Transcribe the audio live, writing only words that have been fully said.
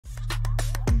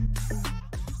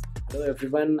Hello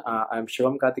everyone, I'm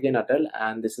Shivam Atal,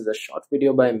 and this is a short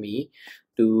video by me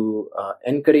to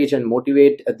encourage and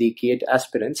motivate the GATE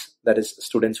aspirants, that is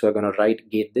students who are going to write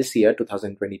GATE this year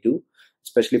 2022,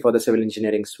 especially for the civil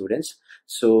engineering students.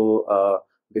 So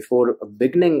before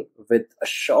beginning with a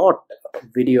short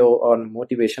video on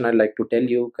motivation, I'd like to tell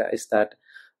you guys that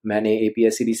मैंने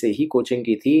APSEd से ही coaching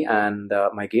की थी and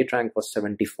my GATE rank was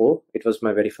 74. It was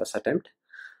my very first attempt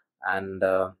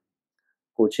and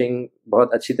coaching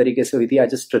बहुत अच्छी तरीके से हुई थी. I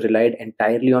just relied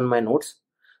entirely on my notes.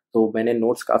 तो मैंने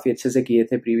नोट्स काफ़ी अच्छे से किए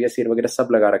थे, प्रीवियस ईयर वगैरह सब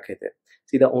लगा रखे थे.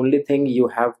 See the only thing you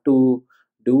have to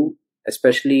do,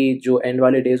 specially जो एंड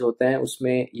वाले डेज होते हैं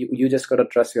उसमें यू जस्ट गोटा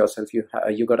ट्रस्ट योरसेल्फ,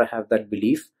 यू गोटा हैव दैट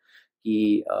बिलीफ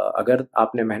कि अगर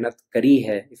आपने मेहनत करी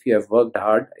है, if you have worked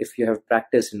hard, if you have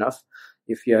practice enough,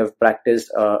 if you have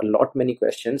practised lot many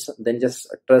questions, then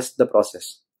just trust the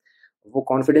process. वो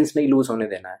कॉन्फिडेंस नहीं लूज होने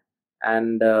देना है.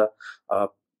 एंड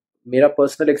मेरा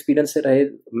पर्सनल एक्सपीरियंस से रहे,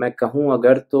 मैं कहूँ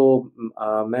अगर तो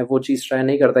मैं वो चीज़ ट्राई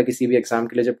नहीं करता किसी भी एग्ज़ाम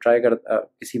के लिए. जब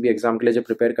किसी भी एग्ज़ाम के लिए जब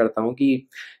प्रिपेयर करता हूँ कि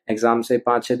एग्ज़ाम से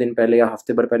 5-6 दिन पहले या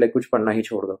हफ्ते भर पहले कुछ पढ़ना ही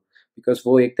छोड़ दो, बिकॉज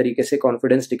वो एक तरीके से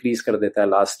कॉन्फिडेंस डिक्रीज कर देता है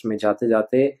लास्ट में जाते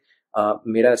जाते.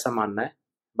 मेरा ऐसा मानना है,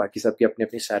 बाकी सबकी अपनी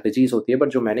अपनी स्ट्रैटेजीज होती है, बट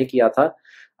जो मैंने किया था,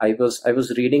 आई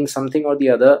वॉज रीडिंग समथिंग और the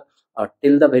other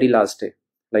till the very last day.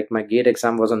 Like my GATE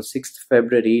exam was on 6th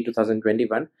February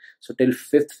 2021. So till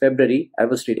 5th February, I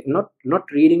was reading,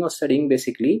 not reading or studying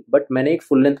basically, but मैंने एक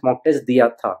full length mock test दिया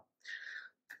था.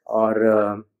 और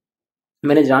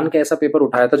मैंने जान के ऐसा paper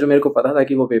उठाया था जो मेरे को पता था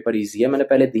कि वो पेपर इजी है. मैंने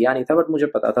पहले दिया नहीं था, बट मुझे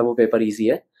पता था वो पेपर इजी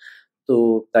है, तो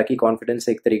ताकि कॉन्फिडेंस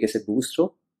एक तरीके से बूस्ट हो.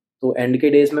 तो एंड के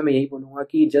डेज में मैं यही बोलूँगा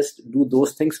कि just do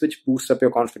those things which boost up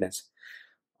your confidence,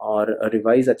 और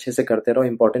रिवाइज अच्छे से करते रहो.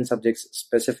 Important subjects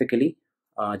specifically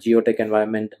geotech,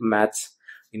 environment, maths,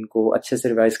 इनको अच्छे से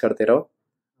रिवाइज करते रहो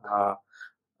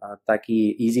ताकि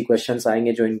इजी क्वेश्चंस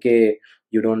आएंगे जो इनके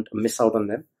you don't miss out on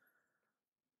them.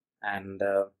 And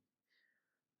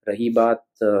रही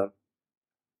बात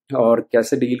और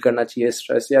कैसे डील करना चाहिए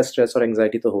स्ट्रेस और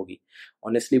एंजाइटी, तो होगी.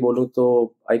 ऑनेस्टली बोलूँ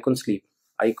तो I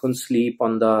couldn't sleep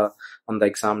on the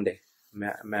exam day.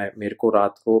 मेरे को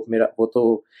रात को मेरा वो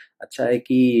तो अच्छा है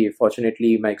कि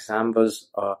fortunately my exam was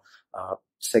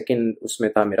second, उसमें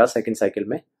था मेरा सेकेंड साइकिल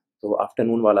में, तो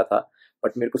आफ्टरनून वाला था.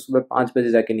 बट मेरे को सुबह 5 बजे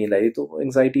जाके नींद आई, तो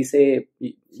एंजाइटी से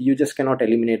you just can not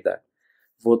eliminate that.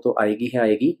 वो तो आएगी ही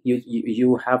आएगी.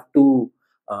 You have to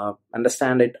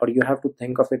understand it, और you have to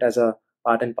think of it as a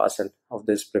part and parcel of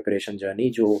this preparation journey,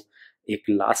 जो एक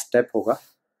लास्ट स्टेप होगा.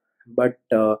 But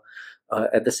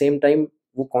at the same time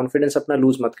वो confidence अपना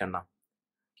लूज मत करना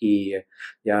कि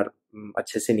यार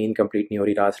अच्छे से नींद कंप्लीट नहीं हो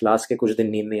रही, लास्ट के कुछ दिन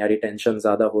नींद नहीं आ रही, टेंशन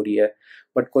ज़्यादा हो रही है.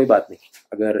 बट कोई बात नहीं,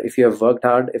 अगर if you have worked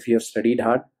hard, if you have studied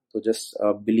hard, तो just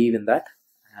believe in that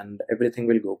and everything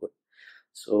will go good.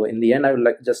 So in the end, I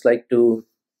would just like to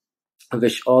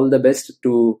wish all the best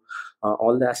to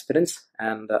all the aspirants,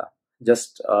 and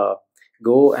just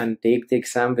go and take the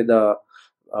exam with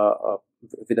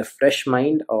a fresh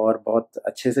mind, और बहुत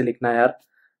अच्छे से लिखना यार,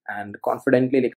 and confidently